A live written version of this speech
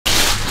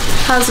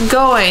how's it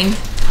going?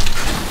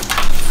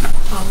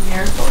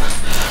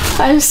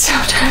 I'm so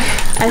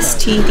tired.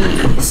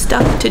 STD,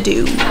 stuff to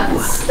do.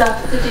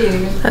 Stuff to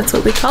do. That's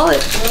what we call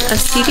it.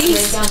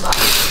 STDs.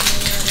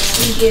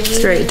 It's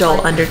a very dull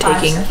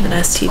undertaking, an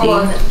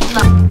STD.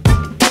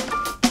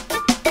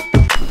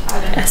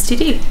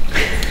 STD.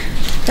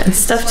 That's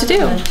stuff to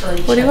do.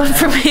 What do you want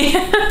from me?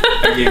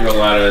 I gave her a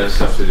lot of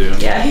stuff to do.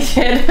 Yeah, he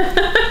did.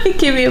 He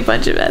gave me a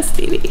bunch of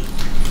STD.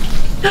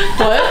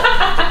 What?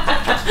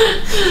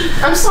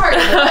 I'm sorry,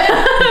 what?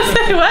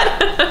 Say what?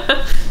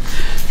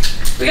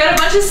 We got a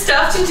bunch of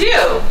stuff to do.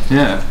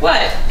 Yeah.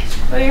 What?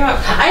 What do you want?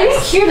 I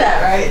didn't hear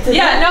that right.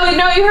 Yeah,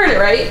 no, you heard it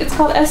right. It's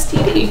called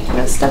STD. We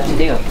got stuff to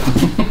do.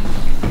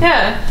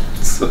 Yeah.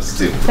 So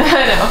stupid.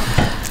 I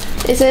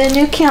know. Is it a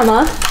new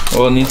camera?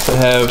 Well, it needs to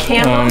have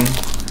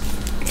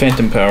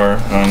phantom power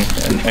on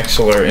an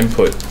XLR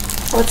input.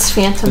 What's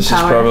phantom This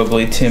power? is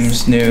probably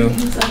Tim's new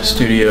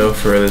studio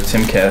for the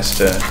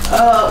Timcast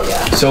oh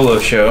yeah. solo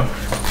show.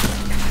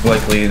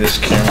 Likely this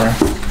camera.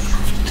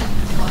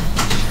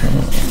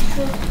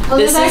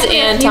 This is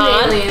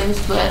Anton.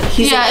 Aliens, but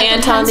He's an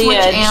Anton the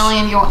Edge.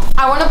 Alien you want.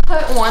 I want to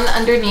put one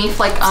underneath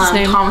like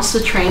Thomas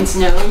the Train's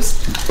nose,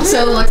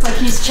 so it looks like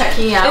he's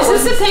checking out.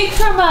 Is this a pic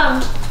from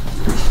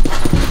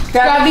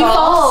Gravity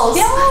Falls?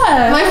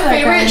 Yeah. My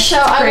favorite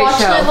show. I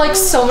watched it like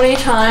so many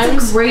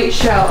times. Great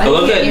show. I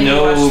love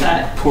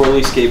that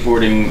poorly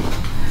skateboarding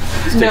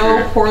sticker.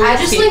 No poorly I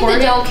just like the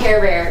don't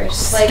care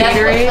bears. Like that's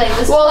what, like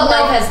this is Well, what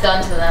life has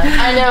done to them.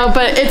 I know,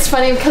 but it's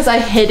funny because I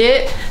hid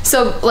it,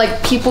 so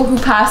like people who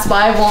pass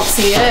by won't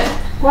see it.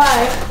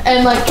 Why?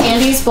 And like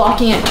Andy's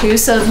blocking it too,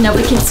 so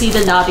nobody can see the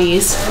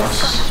naughties.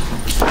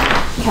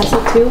 Catch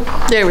it too.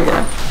 There we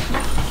go.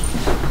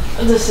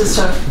 This is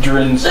so.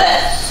 Drins.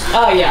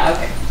 Oh yeah.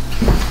 Okay.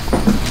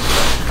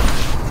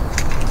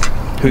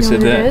 Who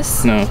said that?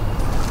 is? No.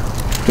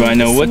 Do I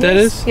know what that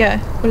is? Yeah.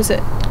 What is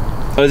it?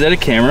 Oh, is that a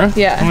camera?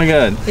 Yeah. Oh my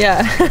god.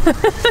 Yeah.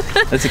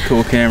 That's a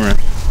cool camera.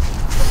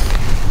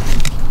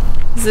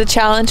 This is a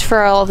challenge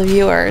for all the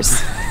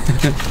viewers.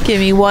 Give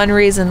me one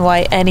reason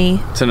why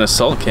any It's an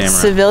assault camera.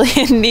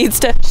 civilian needs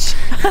to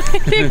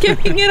you're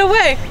giving it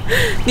away.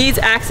 Needs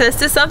access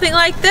to something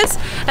like this.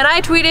 And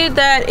I tweeted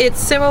that it's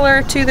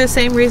similar to the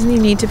same reason you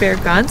need to bear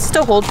guns,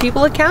 to hold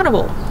people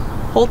accountable.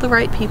 Hold the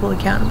right people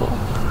accountable.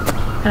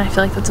 And I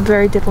feel like that's a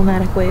very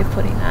diplomatic way of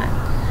putting that.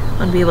 I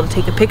want to be able to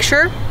take a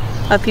picture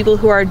of people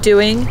who are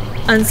doing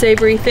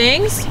unsavory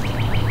things,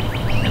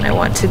 and I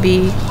want to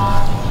be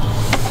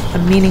a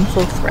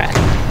meaningful threat.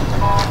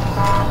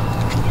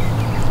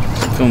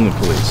 Film the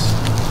police.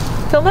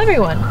 Film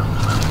everyone.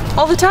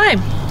 All the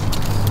time.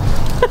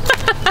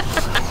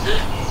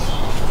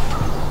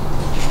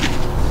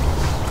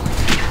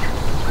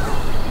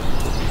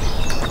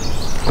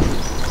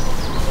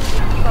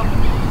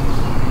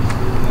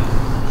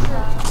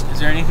 Is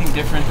there anything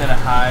different than a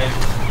hive,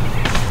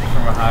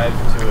 from a hive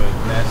to a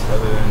nest,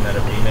 other than that a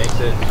bee makes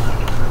it?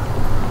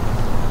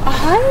 A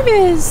hive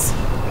is...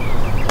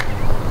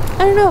 I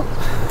don't know.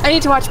 I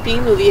need to watch Bee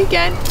Movie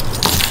again.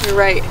 You're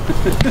right.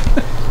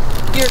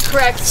 You're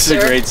correct, This sir.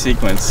 is a great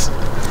sequence.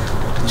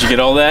 Did you get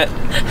all that?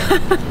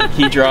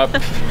 Key drop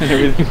and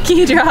everything?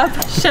 Key drop.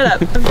 Shut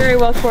up. I'm very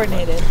well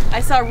coordinated. I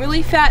saw a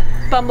really fat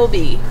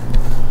bumblebee.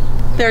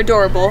 They're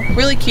adorable.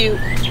 Really cute.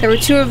 There were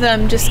two of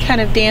them just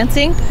kind of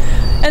dancing.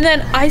 And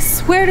then I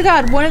swear to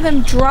God, one of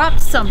them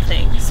dropped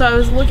something. So I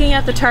was looking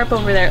at the tarp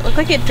over there. It looked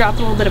like it dropped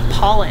a little bit of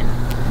pollen.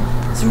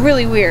 It's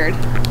really weird.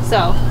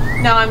 So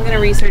now I'm gonna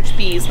research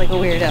bees like a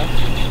weirdo.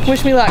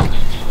 Wish me luck.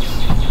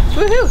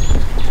 Woohoo!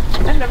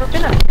 I've never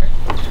been up here.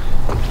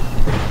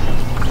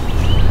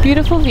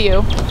 Beautiful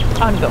view.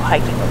 I'm gonna go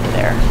hiking over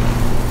there.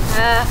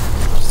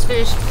 Just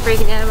finished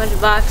breaking down a bunch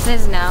of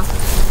boxes now.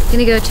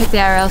 Gonna go check the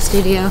IRL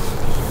studio.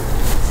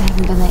 I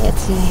haven't done that yet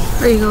today.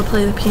 Are you gonna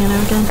play the piano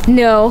again?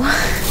 No.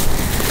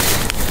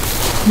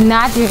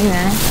 Not doing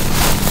that.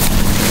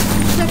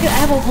 Look, I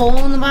have a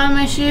hole in the bottom of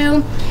my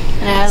shoe.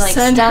 And I like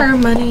Send stuff. her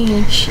money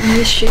and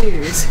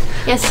shoes.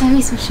 Yeah, send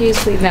me some shoes,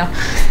 please. No.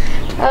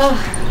 Oh,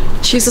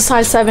 She's a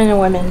size 7 in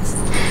women's.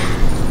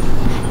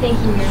 thank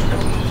you, Miracle.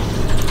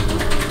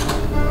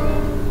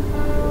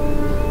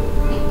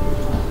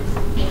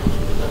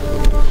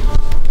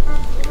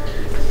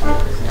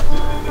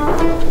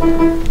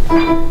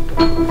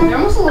 They're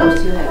almost a little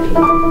too heavy.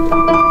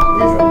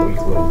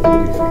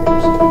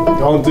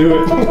 Don't do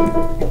it.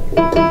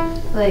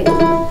 Like,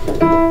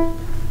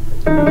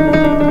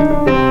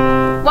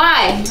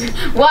 why?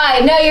 Why?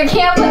 No, you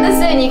can't put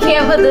this in. You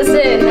can't put this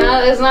in.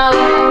 No, it's not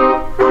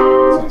allowed.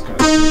 Sounds kind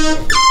of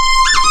stupid.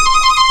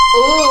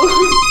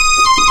 Ooh.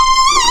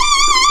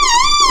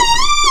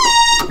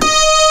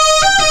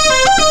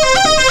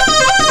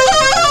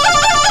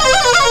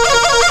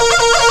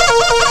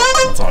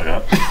 That's all I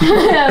got.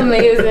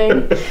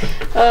 Amazing.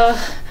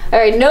 All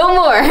right, no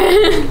more.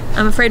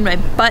 I'm afraid my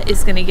butt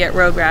is gonna get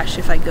road rash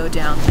if I go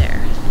down there.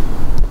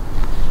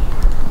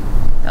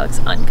 That looks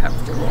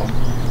uncomfortable.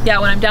 Yeah,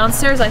 when I'm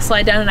downstairs, I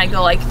slide down and I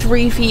go like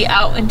 3 feet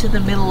out into the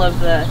middle of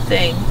the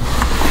thing.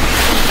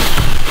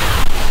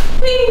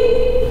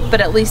 But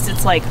at least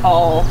it's like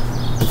all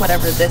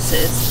whatever this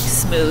is,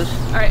 smooth.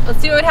 All right, let's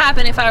see what would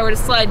happen if I were to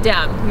slide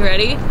down. You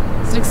ready?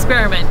 It's an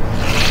experiment.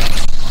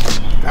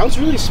 That was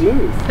really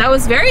smooth. That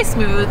was very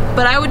smooth,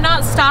 but I would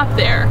not stop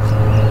there.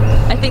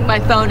 I think my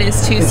phone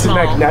is too Is small.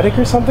 it magnetic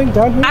or something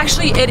down here?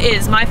 Actually, it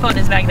is. My phone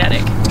is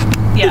magnetic.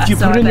 Yeah, If you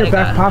so put I it in bet your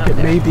back got pocket,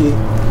 there. maybe.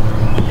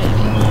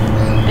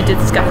 I did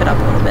scuff it up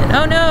a little bit.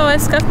 Oh no, I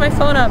scuffed my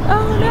phone up.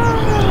 Oh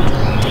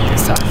no. Take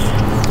this off.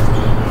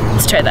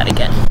 Let's try that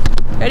again.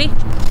 Ready?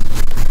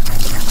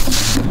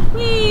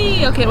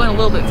 Whee! Okay, it went a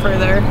little bit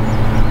further.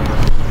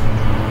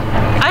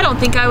 I don't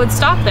think I would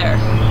stop there.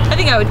 I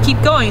think I would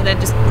keep going, then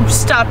just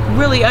stop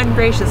really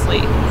ungraciously.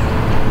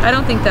 I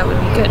don't think that would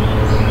be good.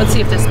 Let's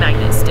see if this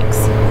magnet sticks.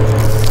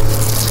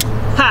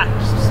 Ha!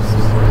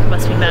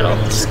 Must be metal.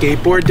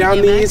 Skateboard down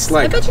BMX? these? I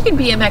Like, bet you can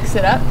BMX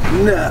it up.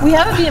 no. We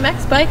have a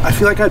BMX bike. I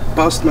feel like I'd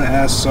bust my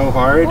ass so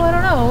hard. Well, I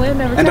don't know. We've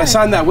never And I tried.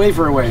 signed that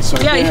waiver away, so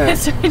I Yeah, can't.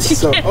 yes, you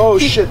So, can't. oh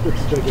shit,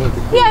 that's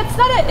gigantic. Yeah, it's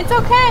not it's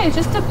okay. It's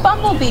just a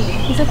bumblebee.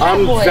 He's a fat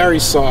I'm boy. very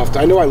soft.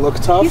 I know I look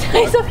tough.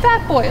 He's a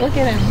fat boy. Look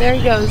at him. There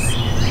he goes.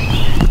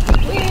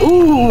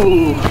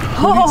 Ooh!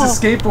 Who needs Oh. a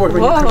skateboard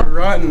when Whoa. you can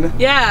run?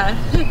 Yeah.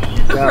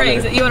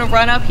 Right. You want to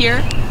run up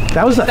here?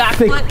 That was a Back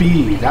thick foot?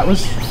 bee. That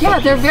was. Yeah,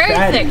 they're very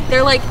fatty. thick.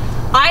 They're like,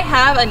 I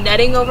have a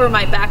netting over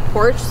my back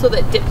porch so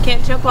that Dip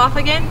can't jump off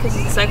again because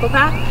he's a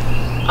psychopath.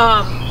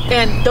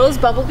 And those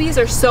bumblebees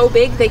are so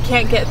big they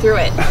can't get through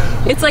it.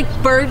 It's like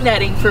bird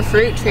netting for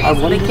fruit trees and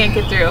they wonder- can't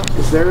get through.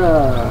 Is there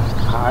a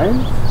hive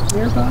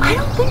nearby? I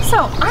don't think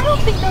so. I don't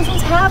think those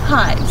ones have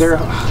hives. They're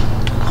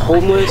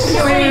homeless.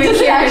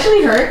 Does it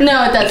actually hurt?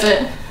 No, it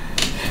doesn't.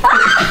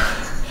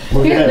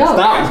 Here, no.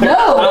 Stop.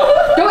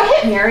 No. Don't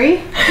hit Mary.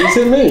 You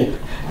hit me.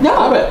 No.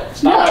 Stop it.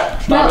 Stop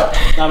it. Stop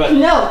it. Stop it.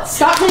 No.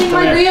 Stop hitting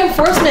my here.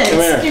 reinforcements. Come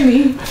here. Give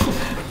me.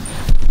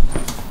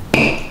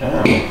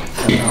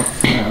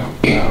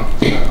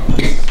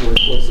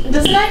 It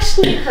doesn't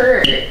actually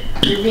hurt.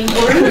 You're being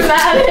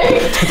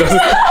dramatic.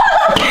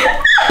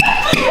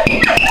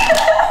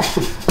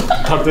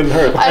 That didn't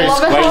hurt. I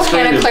love it how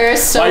Hannah Claire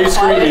is so Why are you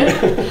quiet.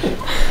 screaming?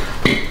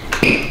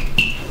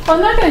 Well,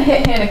 I'm not gonna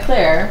hit Hannah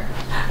Claire,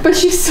 but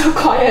she's so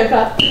quiet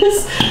about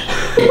this.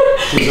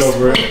 She's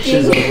over it.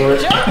 She's over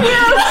it.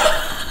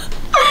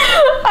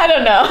 I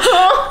don't know.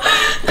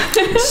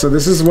 So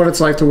this is what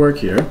it's like to work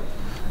here.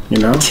 You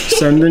know,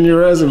 send in your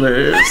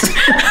resumes.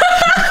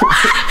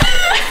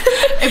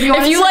 If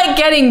you like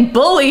getting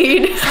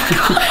bullied,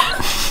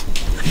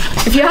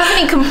 if you have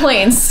any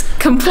complaints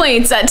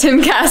at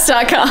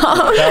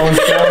timcast.com. That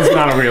one's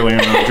not a real email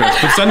address,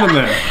 but send them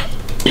there.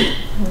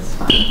 That's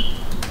fine.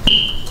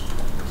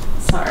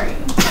 Sorry.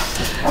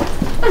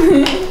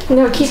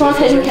 No, keep on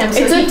hitting him.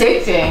 It's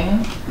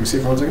addicting. Let me see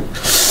for 1 second.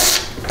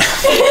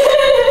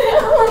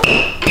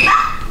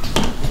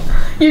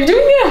 You're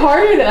doing it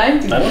harder than I'm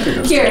doing. I don't think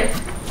that's Here.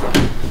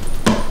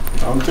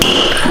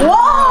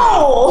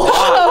 Whoa!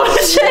 Oh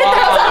shit!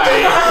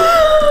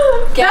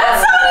 That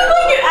sounded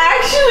like it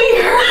actually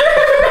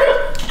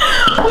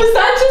hurt. Was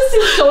that just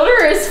his shoulder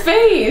or his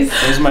face?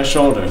 There's my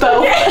shoulder.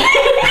 Both.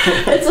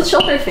 It's a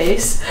shoulder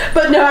face.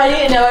 But no, I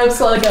didn't know it was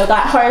gonna go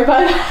that hard,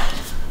 but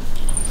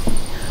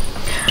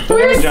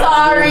we're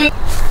sorry.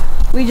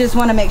 We just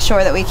want to make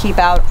sure that we keep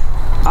out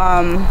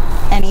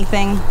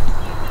anything,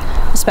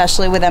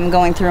 especially with them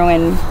going through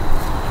and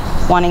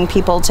wanting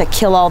people to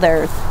kill all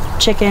their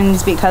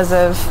chickens because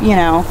of, you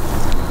know,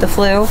 the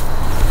flu.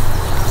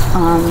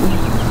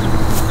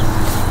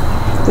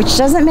 Which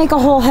doesn't make a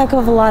whole heck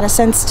of a lot of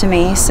sense to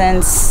me,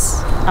 since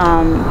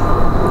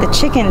the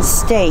chickens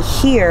stay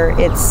here.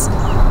 It's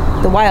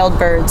the wild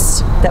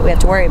birds that we have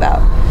to worry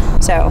about.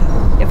 So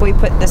if we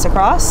put this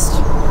across,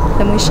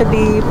 then we should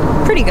be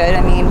pretty good.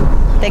 I mean,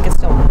 they could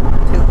still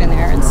poop in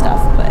there and stuff,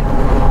 but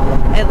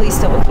at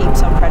least it will keep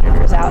some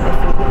predators out if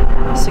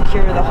we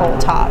secure the whole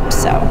top.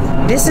 So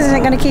this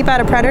isn't going to keep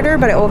out a predator,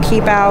 but it will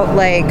keep out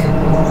like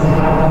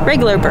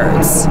regular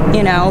birds,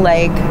 you know,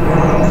 like,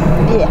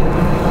 yeah,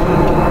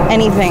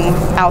 anything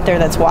out there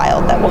that's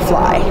wild that will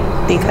fly,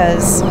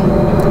 because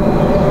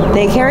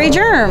they carry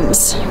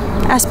germs.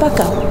 Ask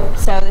Bucko.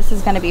 So this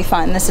is going to be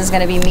fun. This is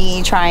going to be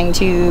me trying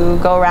to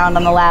go around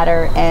on the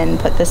ladder and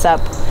put this up,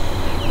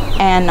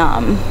 and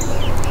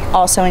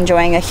also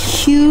enjoying a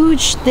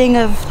huge thing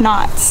of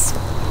knots,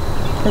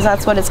 because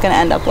that's what it's going to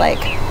end up like.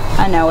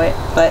 I know it,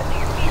 but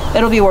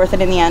it'll be worth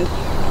it in the end.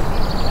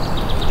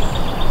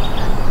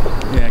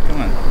 Yeah,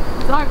 come on.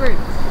 It's awkward.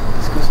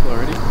 Let's go slow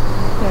already.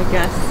 I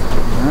guess.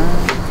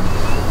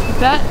 Like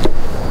that?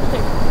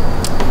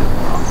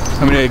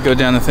 Want me to go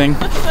down the thing?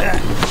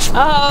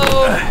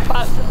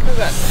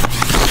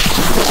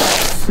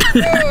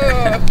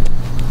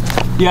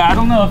 Yeah, I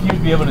don't know if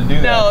you'd be able to do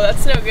that. No,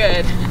 that's no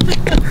good.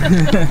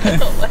 I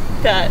don't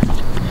like that.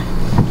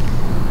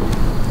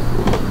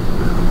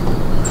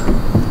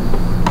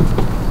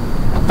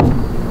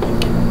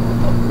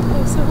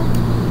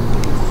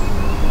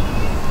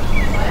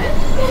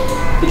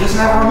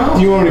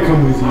 Do you want me to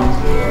come with you?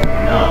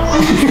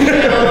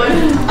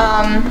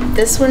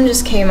 This one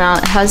just came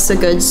out. It has a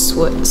good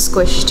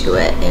squish to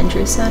it,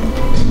 Andrew said.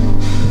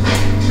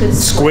 Good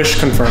Squish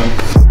confirmed.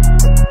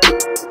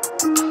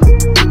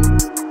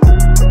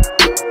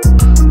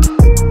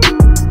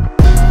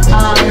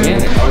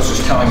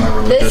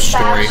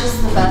 story Thatch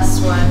is the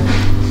best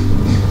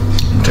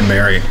one. to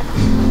Mary.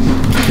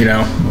 You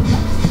know,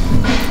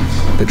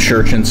 the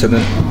church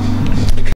incident.